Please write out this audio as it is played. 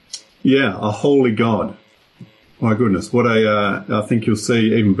Yeah, a holy God. My goodness, what I think you'll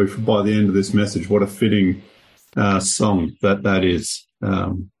see even by the end of this message, what a fitting song that is.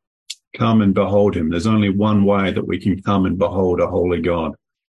 Come and behold him. There's only one way that we can come and behold a holy God,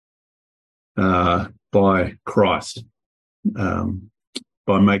 by Christ,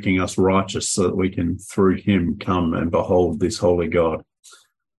 by making us righteous so that we can, through him, come and behold this holy God.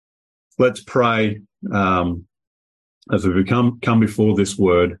 Let's pray as we come before this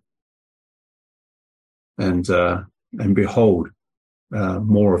word and behold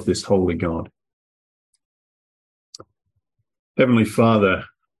more of this holy God. Heavenly Father,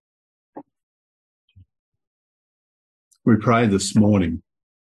 we pray this morning,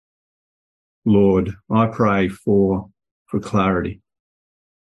 Lord, I pray for clarity,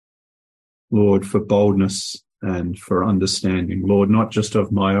 Lord, for boldness and for understanding, Lord, not just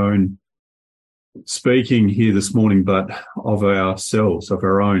of my own speaking here this morning, but of ourselves, of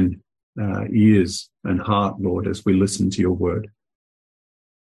our own ears and heart, Lord, as we listen to your word.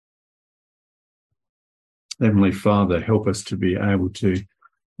 Heavenly Father, help us to be able to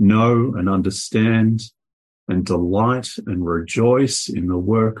know and understand and delight and rejoice in the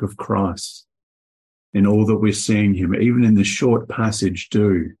work of Christ, in all that we're seeing him, even in this short passage,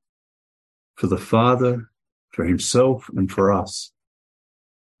 do for the Father, for himself, and for us,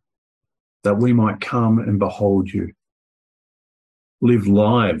 that we might come and behold you, live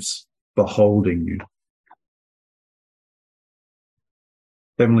lives beholding you.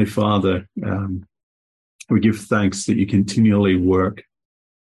 Heavenly Father, we give thanks that you continually work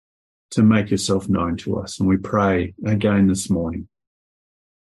to make yourself known to us. And we pray again this morning,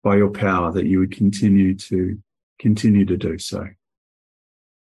 by your power, that you would continue to do so.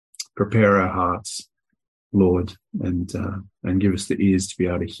 Prepare our hearts, Lord, and give us the ears to be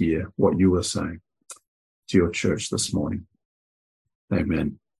able to hear what you are saying to your church this morning.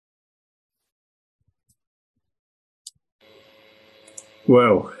 Amen.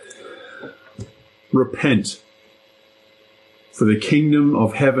 Well, repent, for the kingdom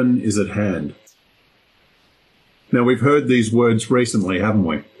of heaven is at hand. Now, we've heard these words recently, haven't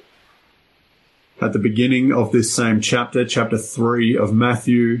we? At the beginning of this same chapter 3 of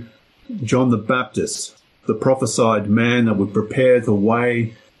Matthew, John the Baptist, the prophesied man that would prepare the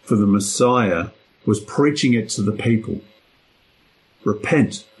way for the Messiah, was preaching it to the people.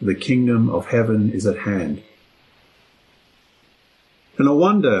 Repent, for the kingdom of heaven is at hand. And I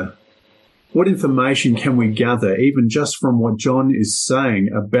wonder, what information can we gather, even just from what John is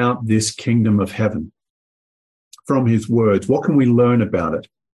saying about this kingdom of heaven? From his words, what can we learn about it?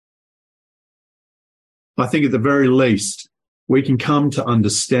 I think at the very least, we can come to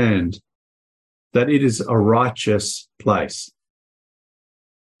understand that it is a righteous place.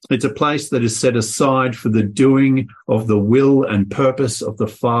 It's a place that is set aside for the doing of the will and purpose of the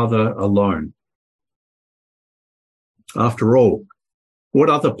Father alone. After all, what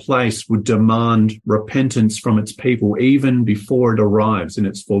other place would demand repentance from its people even before it arrives in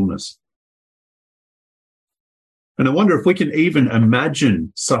its fullness? And I wonder if we can even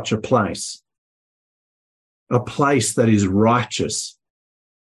imagine such a place that is righteous,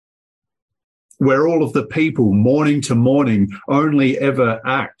 where all of the people morning to morning only ever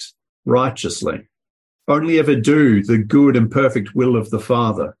act righteously, only ever do the good and perfect will of the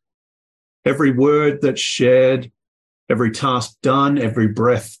Father. Every word that's shared, every task done, every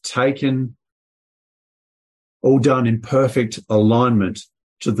breath taken, all done in perfect alignment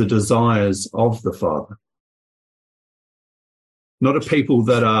to the desires of the Father. Not a people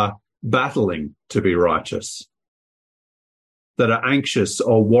that are battling to be righteous, that are anxious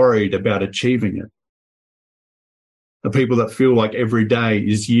or worried about achieving it. A people that feel like every day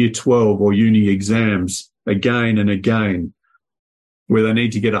is year 12 or uni exams again and again, where they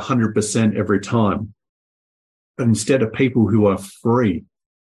need to get 100% every time. But instead of people who are free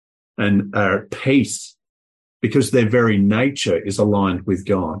and are at peace because their very nature is aligned with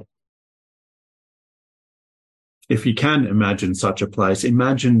God. If you can imagine such a place,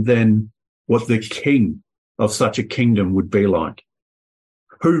 imagine then what the king of such a kingdom would be like.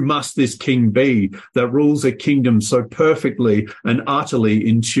 Who must this king be that rules a kingdom so perfectly and utterly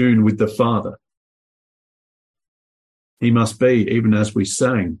in tune with the Father? He must be, even as we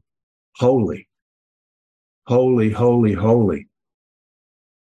sang, holy, holy, holy, holy.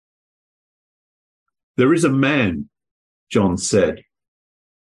 There is a man, John said,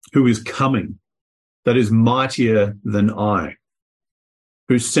 who is coming, that is mightier than I,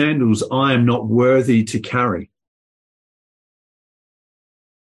 whose sandals I am not worthy to carry.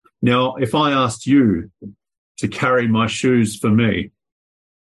 Now, if I asked you to carry my shoes for me,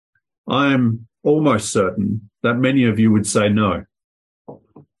 I am almost certain that many of you would say no.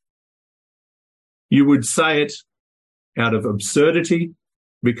 You would say it out of absurdity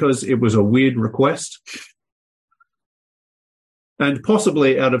because it was a weird request, and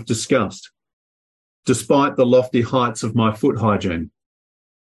possibly out of disgust, despite the lofty heights of my foot hygiene.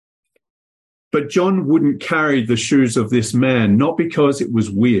 But John wouldn't carry the shoes of this man, not because it was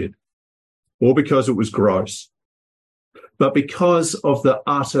weird or because it was gross, but because of the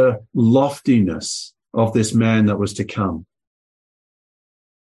utter loftiness of this man that was to come.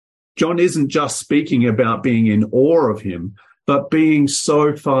 John isn't just speaking about being in awe of him, but being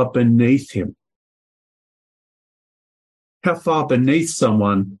so far beneath him. How far beneath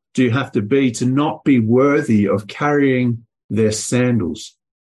someone do you have to be to not be worthy of carrying their sandals?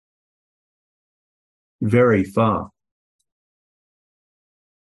 Very far.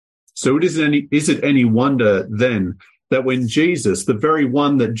 So is it any wonder then that when Jesus, the very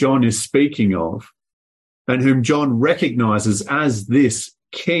one that John is speaking of, and whom John recognizes as this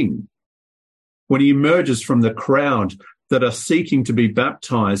king, when he emerges from the crowd that are seeking to be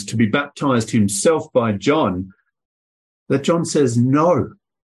baptized himself by John, that John says no,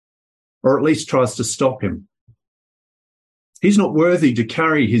 or at least tries to stop him. He's not worthy to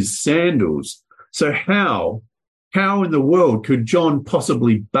carry his sandals. So how in the world could John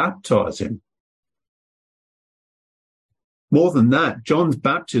possibly baptize him? More than that, John's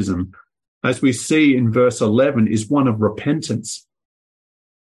baptism, as we see in verse 11, is one of repentance.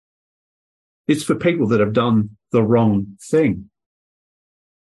 It's for people that have done the wrong thing,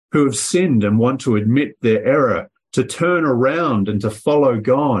 who have sinned and want to admit their error, to turn around and to follow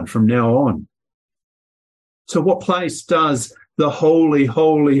God from now on. So what place does the holy,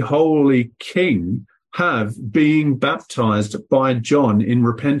 holy, holy King have being baptized by John in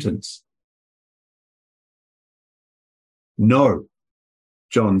repentance? No,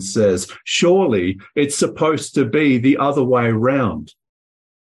 John says. Surely it's supposed to be the other way round.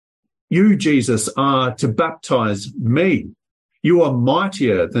 You, Jesus, are to baptize me. You are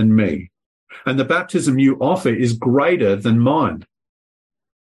mightier than me, and the baptism you offer is greater than mine.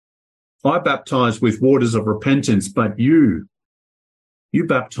 I baptize with waters of repentance, but you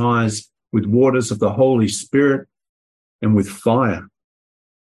baptize with waters of the Holy Spirit and with fire.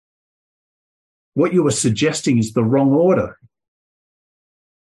 What you are suggesting is the wrong order.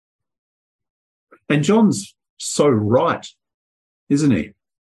 And John's so right, isn't he?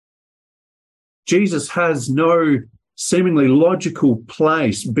 Jesus has no seemingly logical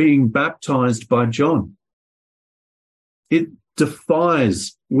place being baptized by John. It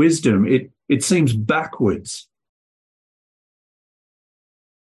defies wisdom. It seems backwards.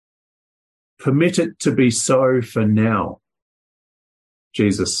 Permit it to be so for now,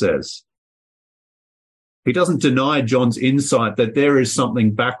 Jesus says. He doesn't deny John's insight that there is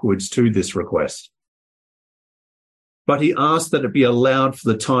something backwards to this request. But he asks that it be allowed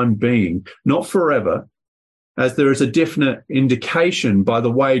for the time being, not forever, as there is a definite indication by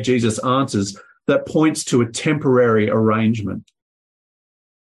the way Jesus answers that points to a temporary arrangement.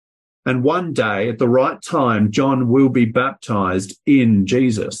 And one day, at the right time, John will be baptized in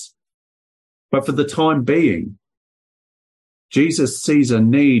Jesus. But for the time being, Jesus sees a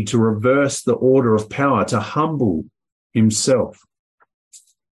need to reverse the order of power, to humble himself.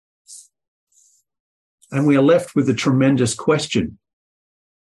 And we are left with a tremendous question.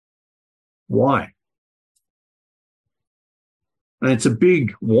 Why? And it's a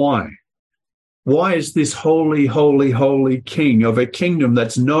big why. Why is this holy, holy, holy King of a kingdom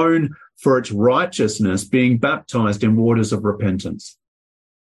that's known for its righteousness being baptized in waters of repentance?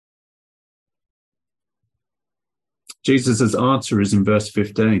 Jesus' answer is in verse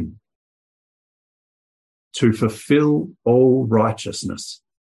 15. To fulfill all righteousness.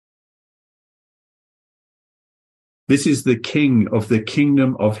 This is the King of the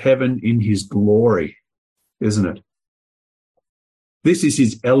kingdom of heaven in his glory, isn't it? This is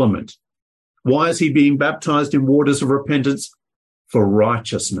his element. Why is he being baptized in waters of repentance? For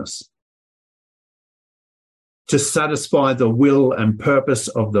righteousness. To satisfy the will and purpose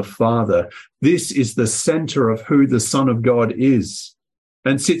of the Father. This is the center of who the Son of God is,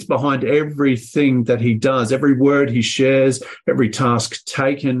 and sits behind everything that he does, every word he shares, every task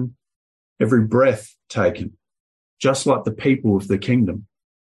taken, every breath taken, just like the people of the kingdom.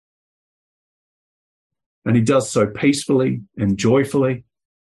 And he does so peacefully and joyfully,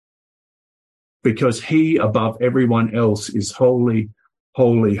 because he, above everyone else, is holy,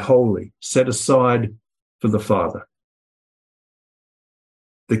 holy, holy, set aside for the Father,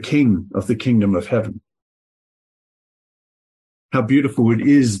 the King of the kingdom of heaven. How beautiful it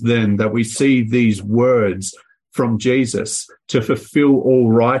is then that we see these words from Jesus to fulfill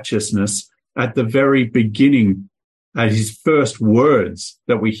all righteousness at the very beginning at his first words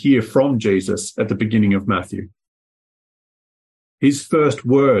that we hear from Jesus at the beginning of Matthew. His first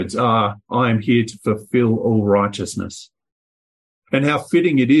words are, "I am here to fulfill all righteousness." And how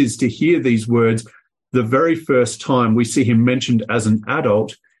fitting it is to hear these words the very first time we see him mentioned as an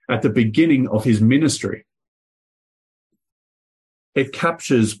adult at the beginning of his ministry. It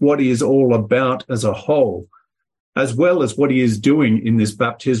captures what he is all about as a whole, as well as what he is doing in this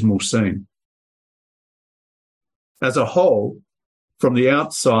baptismal scene. As a whole, from the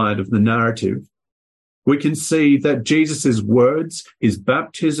outside of the narrative, we can see that Jesus' words, his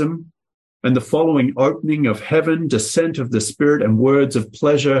baptism, and the following opening of heaven, descent of the Spirit, and words of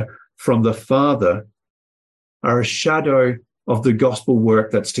pleasure from the Father are a shadow of the gospel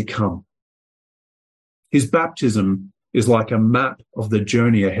work that's to come. His baptism is like a map of the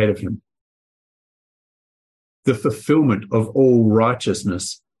journey ahead of him. The fulfillment of all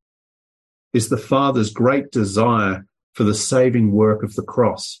righteousness is the Father's great desire for the saving work of the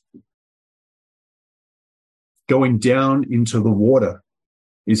cross. Going down into the water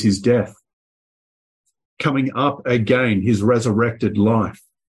is his death. Coming up again, his resurrected life.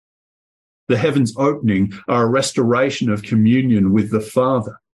 The heavens opening are a restoration of communion with the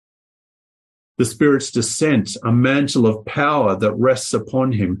Father. The Spirit's descent, a mantle of power that rests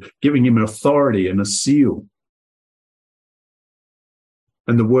upon him, giving him an authority and a seal.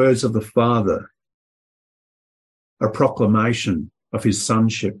 And the words of the Father, a proclamation of his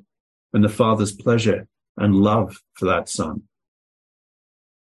sonship and the Father's pleasure and love for that Son.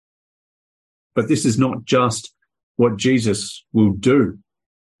 But this is not just what Jesus will do,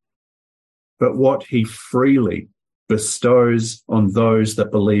 but what he freely bestows on those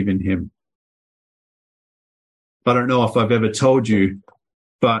that believe in him. I don't know if I've ever told you,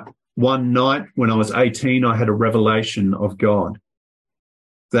 but one night when I was 18, I had a revelation of God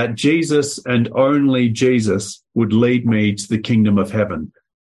that Jesus and only Jesus would lead me to the kingdom of heaven,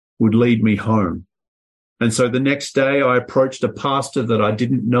 would lead me home. And so the next day I approached a pastor that I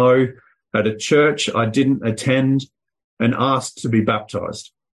didn't know at a church I didn't attend and asked to be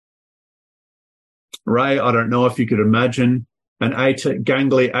baptized. Ray, I don't know if you could imagine an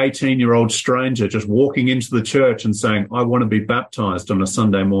gangly 18-year-old stranger just walking into the church and saying, "I want to be baptized on a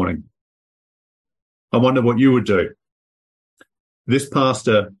Sunday morning." I wonder what you would do. This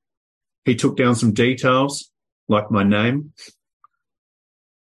pastor, he took down some details, like my name,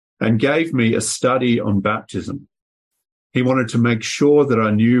 and gave me a study on baptism. He wanted to make sure that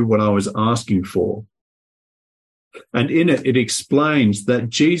I knew what I was asking for. And in it, it explains that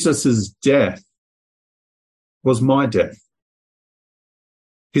Jesus' death was my death.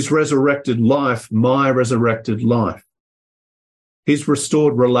 His resurrected life, my resurrected life. His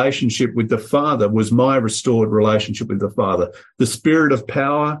restored relationship with the Father was my restored relationship with the Father. The Spirit of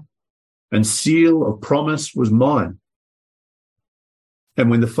power and seal of promise was mine. And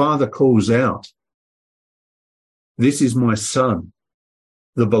when the Father calls out, "This is my Son,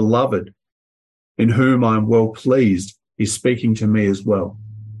 the beloved, in whom I am well pleased," he's speaking to me as well.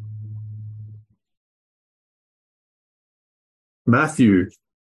 Matthew,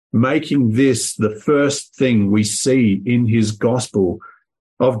 making this the first thing we see in his gospel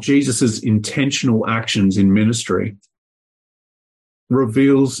of Jesus' intentional actions in ministry,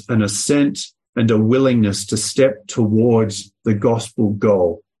 reveals an assent and a willingness to step towards the gospel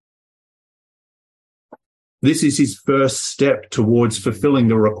goal. This is his first step towards fulfilling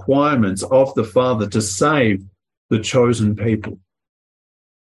the requirements of the Father to save the chosen people,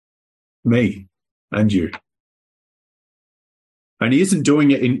 me and you. And he isn't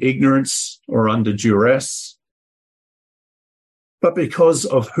doing it in ignorance or under duress, but because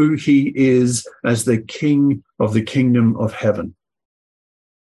of who he is as the King of the kingdom of heaven,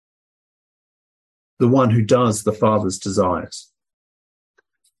 the one who does the Father's desires.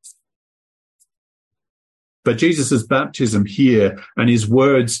 But Jesus' baptism here and his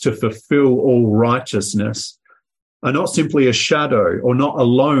words to fulfill all righteousness are not simply a shadow, or not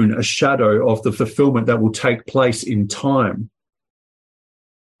alone a shadow of the fulfillment that will take place in time,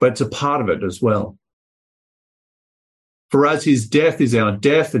 but it's a part of it as well. For as his death is our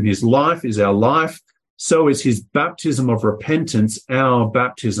death and his life is our life, so is his baptism of repentance our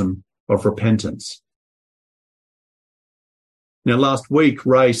baptism of repentance. Now, last week,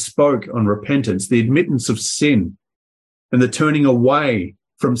 Ray spoke on repentance, the admittance of sin, and the turning away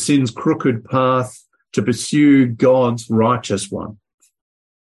from sin's crooked path to pursue God's righteous one.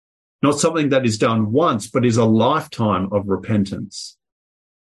 Not something that is done once, but is a lifetime of repentance,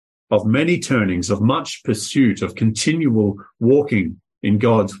 of many turnings, of much pursuit, of continual walking in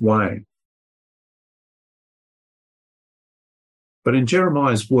God's way. But in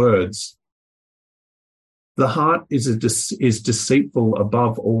Jeremiah's words, The heart is deceitful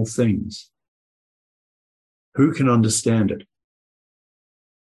above all things. Who can understand it?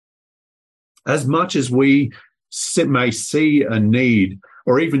 As much as we may see a need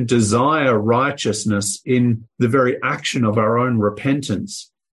or even desire righteousness in the very action of our own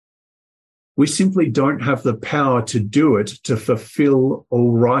repentance, we simply don't have the power to do it to fulfill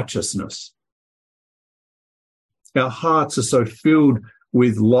all righteousness. Our hearts are so filled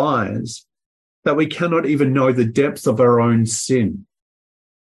with lies that we cannot even know the depth of our own sin,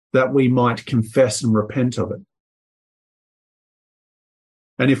 that we might confess and repent of it.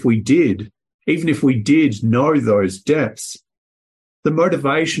 And if we did, even if we did know those depths, the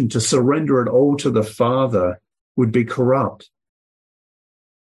motivation to surrender it all to the Father would be corrupt.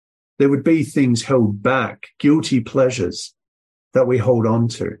 There would be things held back, guilty pleasures that we hold on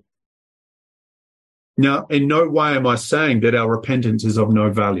to. Now, in no way am I saying that our repentance is of no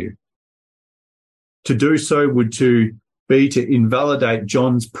value. To do so would be to invalidate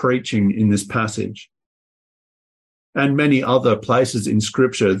John's preaching in this passage and many other places in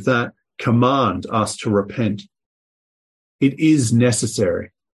Scripture that command us to repent. It is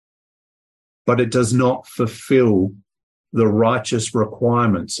necessary, but it does not fulfill the righteous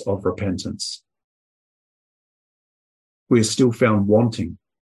requirements of repentance. We are still found wanting.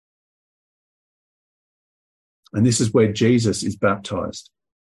 And this is where Jesus is baptized.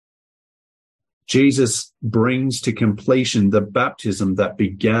 Jesus brings to completion the baptism that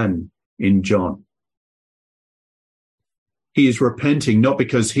began in John. He is repenting not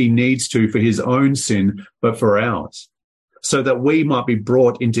because he needs to for his own sin, but for ours, so that we might be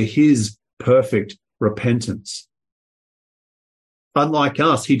brought into his perfect repentance. Unlike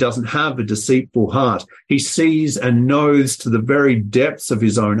us, he doesn't have a deceitful heart. He sees and knows to the very depths of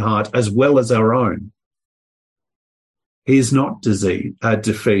his own heart as well as our own. He is not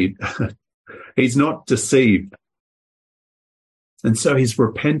He's not deceived. And so his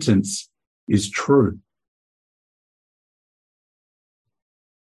repentance is true.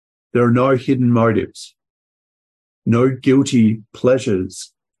 There are no hidden motives, no guilty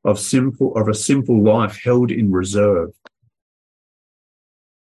pleasures of a sinful life held in reserve.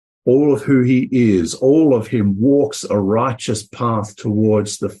 All of who he is, all of him walks a righteous path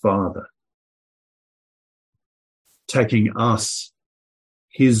towards the Father, taking us,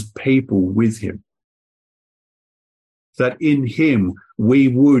 his people, with him, that in him we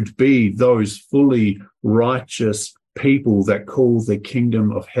would be those fully righteous people that call the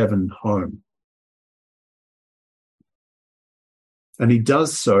kingdom of heaven home. And he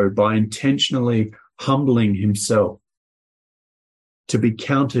does so by intentionally humbling himself to be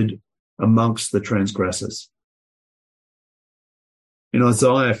counted amongst the transgressors. In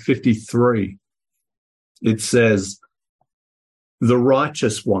Isaiah 53, it says, "The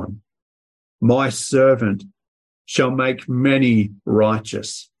righteous one, my servant, shall make many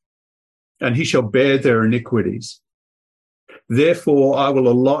righteous, and he shall bear their iniquities. Therefore I will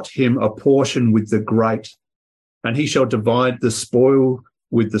allot him a portion with the great, and he shall divide the spoil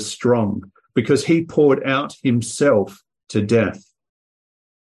with the strong, because he poured out himself to death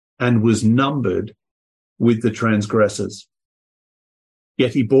and was numbered with the transgressors.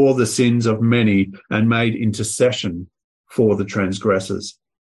 Yet he bore the sins of many and made intercession for the transgressors."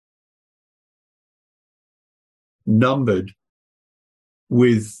 Numbered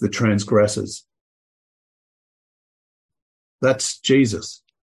with the transgressors. That's Jesus.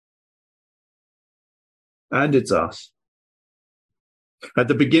 And it's us. At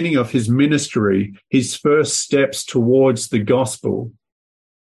the beginning of his ministry, his first steps towards the gospel,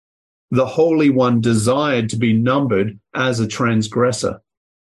 the Holy One desired to be numbered as a transgressor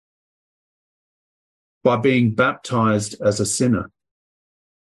by being baptized as a sinner,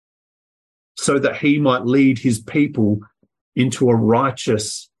 so that he might lead his people into a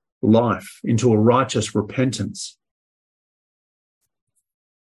righteous life, into a righteous repentance.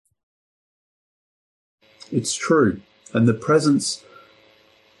 It's true, and the presence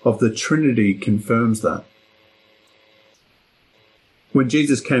of the Trinity confirms that. When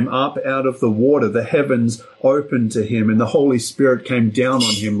Jesus came up out of the water, the heavens opened to him, and the Holy Spirit came down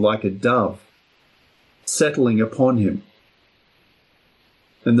on him like a dove, settling upon him.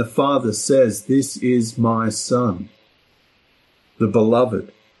 And the Father says, "This is my Son, the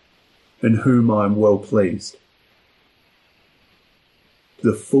beloved, in whom I am well pleased."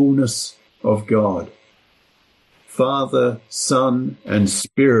 The fullness of God, Father, Son, and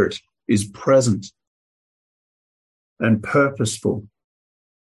Spirit, is present and purposeful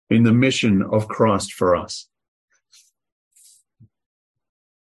in the mission of Christ for us.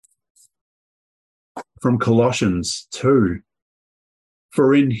 From Colossians 2,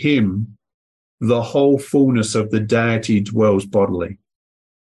 "For in him the whole fullness of the deity dwells bodily.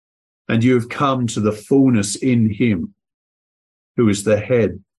 And you have come to the fullness in him, who is the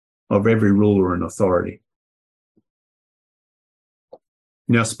head of every ruler and authority.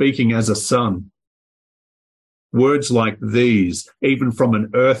 Now, speaking as a son, words like these, even from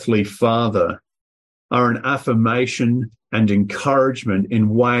an earthly father, are an affirmation and encouragement in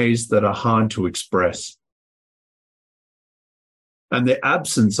ways that are hard to express. And the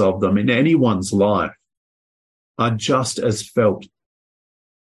absence of them in anyone's life are just as felt.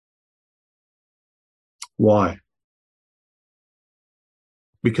 Why?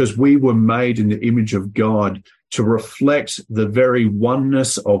 Because we were made in the image of God to reflect the very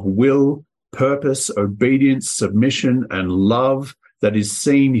oneness of will, purpose, obedience, submission, and love that is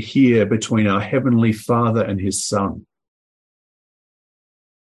seen here between our Heavenly Father and his Son.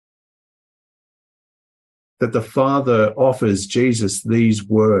 That the Father offers Jesus these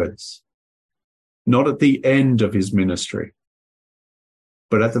words, not at the end of his ministry,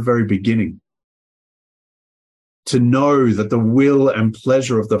 but at the very beginning. To know that the will and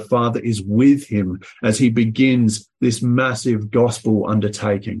pleasure of the Father is with him as he begins this massive gospel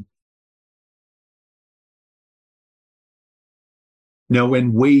undertaking. Now,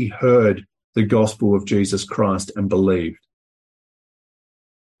 when we heard the gospel of Jesus Christ and believed,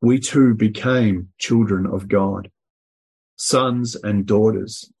 we too became children of God, sons and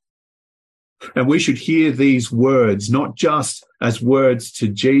daughters. And we should hear these words not just as words to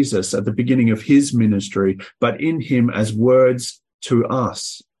Jesus at the beginning of his ministry, but in him as words to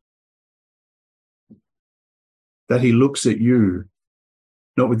us. That he looks at you,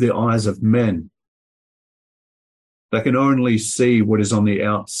 not with the eyes of men, that can only see what is on the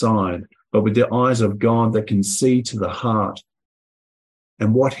outside, but with the eyes of God that can see to the heart.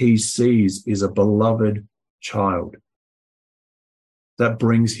 And what he sees is a beloved child. That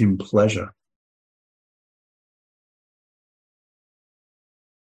brings him pleasure.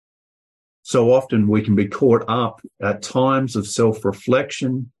 So often we can be caught up at times of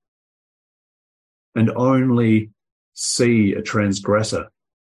self-reflection and only see a transgressor.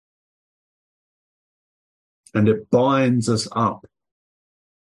 And it binds us up,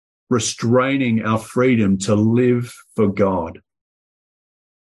 restraining our freedom to live for God.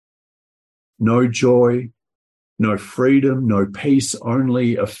 No joy, no freedom, no peace,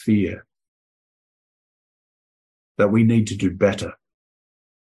 only a fear that we need to do better.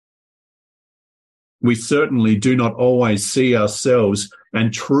 We certainly do not always see ourselves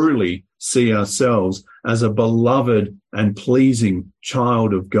and truly see ourselves as a beloved and pleasing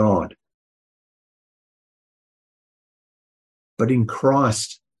child of God. But in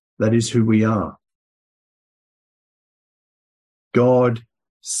Christ, that is who we are. God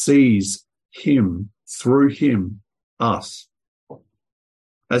sees him, through him, us,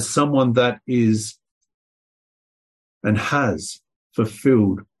 as someone that is and has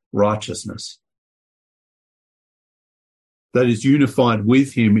fulfilled righteousness, that is unified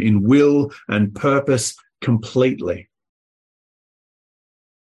with him in will and purpose completely.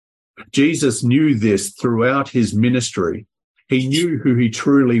 Jesus knew this throughout his ministry. He knew who he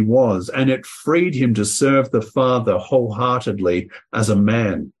truly was, and it freed him to serve the Father wholeheartedly as a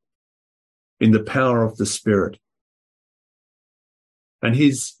man in the power of the Spirit. And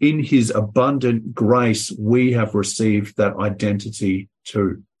in his abundant grace, we have received that identity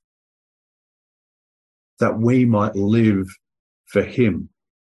too, that we might live for him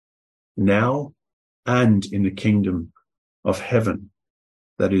now and in the kingdom of heaven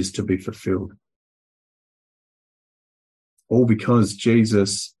that is to be fulfilled. All because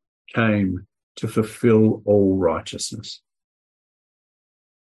Jesus came to fulfill all righteousness.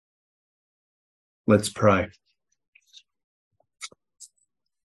 Let's pray.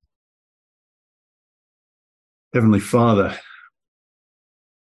 Heavenly Father,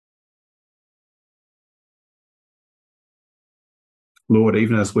 Lord,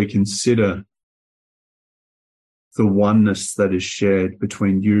 even as we consider the oneness that is shared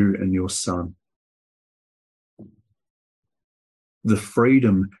between you and your Son, the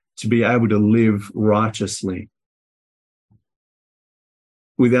freedom to be able to live righteously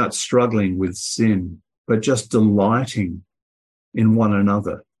without struggling with sin, but just delighting in one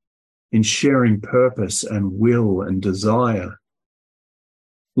another, in sharing purpose and will and desire.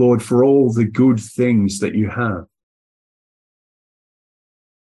 Lord, for all the good things that you have.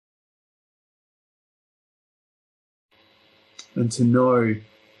 And to know,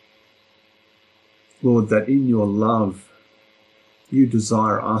 Lord, that in your love, you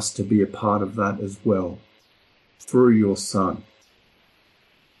desire us to be a part of that as well, through your Son.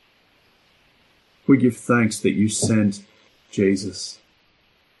 We give thanks that you sent Jesus,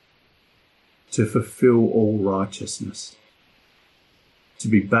 to fulfill all righteousness, to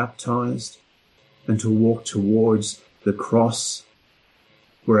be baptized and to walk towards the cross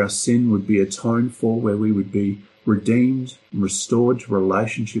where our sin would be atoned for, where we would be redeemed and restored to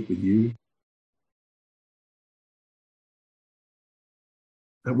relationship with you.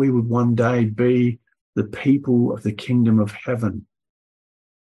 That we would one day be the people of the kingdom of heaven,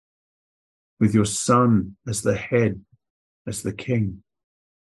 with your Son as the head, as the King.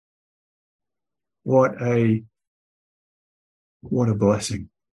 What a blessing.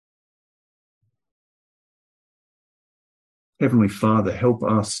 Heavenly Father, help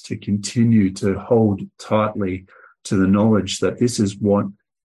us to continue to hold tightly to the knowledge that this is what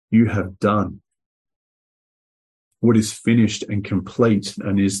you have done, what is finished and complete,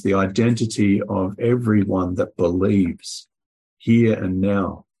 and is the identity of everyone that believes here and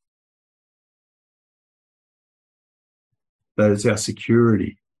now. That is our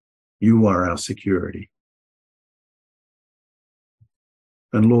security. You are our security.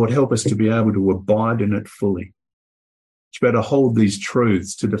 And Lord, help us to be able to abide in it fully, to be able to hold these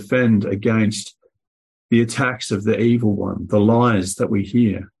truths, to defend against the attacks of the evil one, the lies that we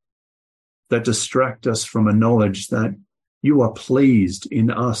hear, that distract us from a knowledge that you are pleased in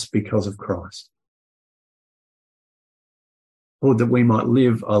us because of Christ. Lord, that we might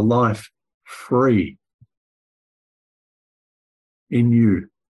live a life free in you,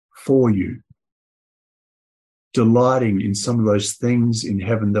 for you, delighting in some of those things in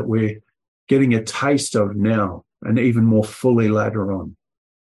heaven that we're getting a taste of now and even more fully later on.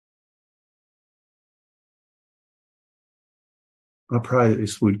 I pray that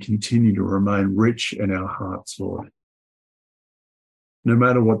this would continue to remain rich in our hearts, Lord. No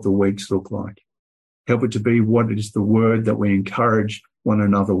matter what the weeks look like, help it to be what is the word that we encourage one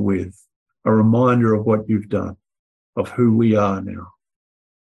another with, a reminder of what you've done, of who we are now.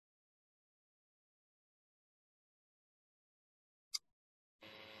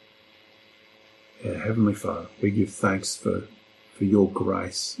 Yeah, Heavenly Father, we give thanks for your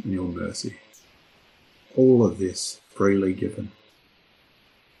grace and your mercy. All of this freely given.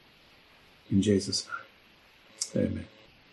 In Jesus' name, amen.